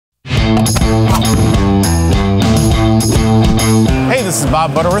Hey, this is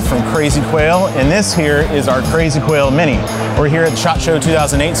Bob Butterworth from Crazy Quail, and this here is our Crazy Quail Mini. We're here at SHOT Show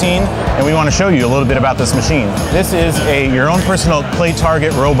 2018, and we want to show you a little bit about this machine. This is your own personal clay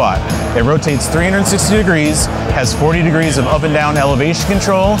target robot. It rotates 360 degrees, has 40 degrees of up and down elevation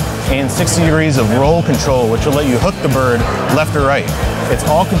control, and 60 degrees of roll control, which will let you hook the bird left or right. It's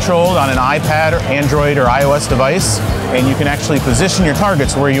all controlled on an iPad or Android or iOS device, and you can actually position your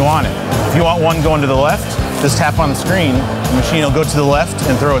targets where you want it. If you want one going to the left, just tap on the screen, the machine will go to the left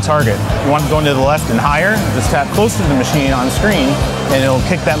and throw a target. If you want it going to the left and higher, just tap close to the machine on the screen and it'll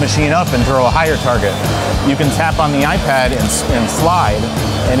kick that machine up and throw a higher target. You can tap on the iPad and slide,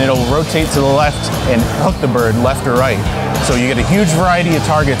 and it'll rotate to the left and hook the bird left or right. So you get a huge variety of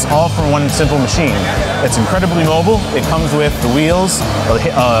targets all from one simple machine. It's incredibly mobile. It comes with the wheels,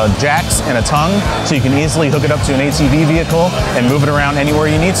 jacks, and a tongue, so you can easily hook it up to an ATV vehicle and move it around anywhere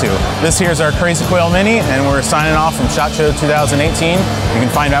you need to. This here is our Crazy Quail Mini, and we're signing off from SHOT Show 2018. You can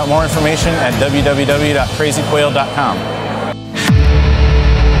find out more information at www.crazyquail.com.